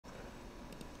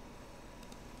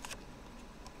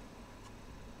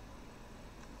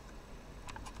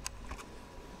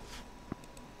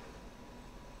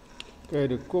Okay,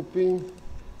 the copy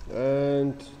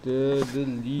and the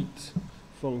delete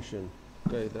function.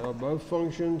 Okay, there are both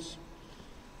functions.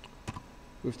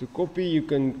 With the copy, you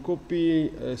can copy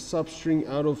a substring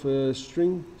out of a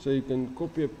string, so you can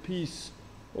copy a piece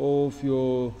of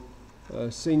your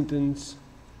sentence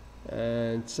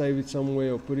and save it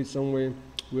somewhere or put it somewhere.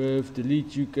 With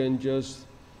delete, you can just,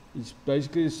 it's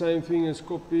basically the same thing as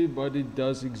copy, but it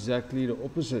does exactly the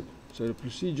opposite. So the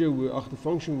procedure, the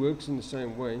function works in the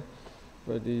same way,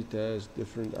 but it has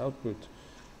different output.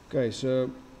 Okay,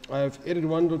 so I have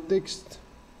edit1.text.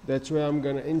 That's where I'm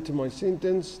going to enter my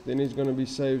sentence. Then it's going to be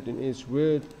saved in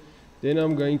S-Word. Then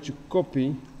I'm going to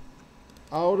copy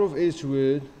out of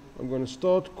S-Word. I'm going to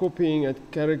start copying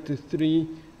at character 3,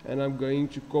 and I'm going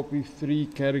to copy 3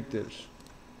 characters.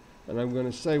 And I'm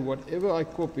going to say whatever I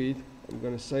copied, I'm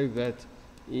going to save that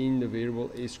in the variable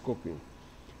scopy.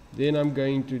 Then I'm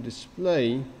going to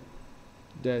display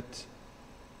that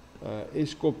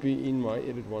scopy in my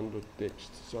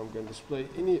edit1.text. So I'm going to display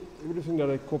everything that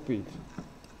I copied.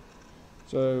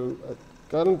 So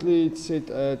currently it's set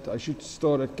at, I should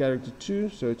start at character 2,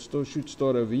 so it still should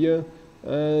start over here,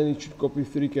 and it should copy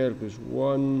 3 characters,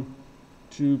 1,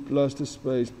 2, plus the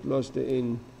space, plus the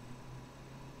N.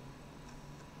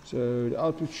 So the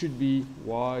output should be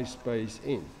Y space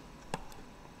N.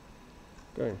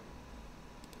 Okay,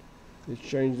 let's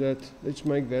change that, let's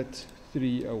make that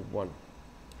 301.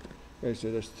 Okay,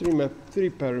 so there's 3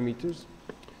 parameters.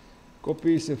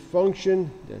 Copy is a function,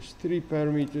 there's 3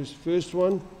 parameters. First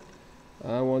one,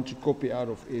 I want to copy out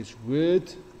of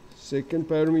S-Word. Second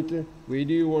parameter, where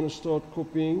do you want to start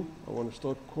copying? I want to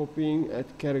start copying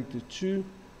at character 2.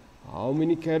 How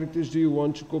many characters do you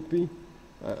want to copy?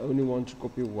 I only want to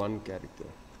copy 1 character.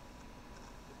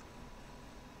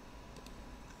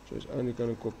 So it's only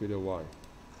going to copy the Y.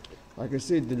 Like I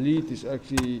said, delete is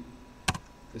actually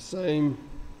the same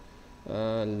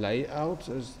layout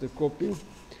as the copy.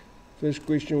 First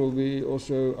question will be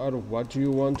also, out of what do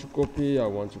you want to copy? I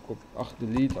want to copy,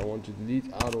 delete. I want to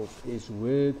delete out of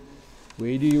S-Word.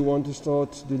 Where do you want to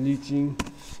start deleting?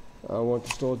 I want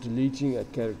to start deleting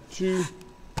at character 2.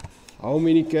 How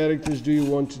many characters do you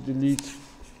want to delete?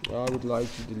 I would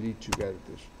like to delete 2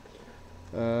 characters.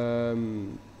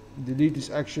 Delete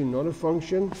is actually not a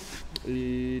function.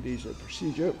 It is a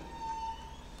procedure.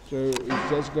 So it's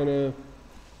just going to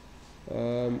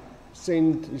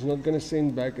it's not going to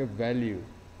send back a value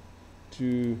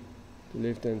to the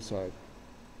left hand side.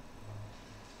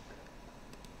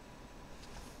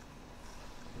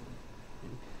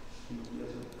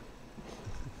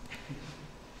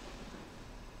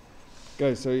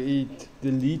 Okay, so it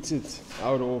deletes it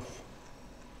out of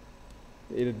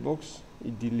the edit box.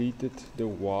 It deleted the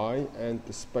Y and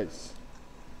the space.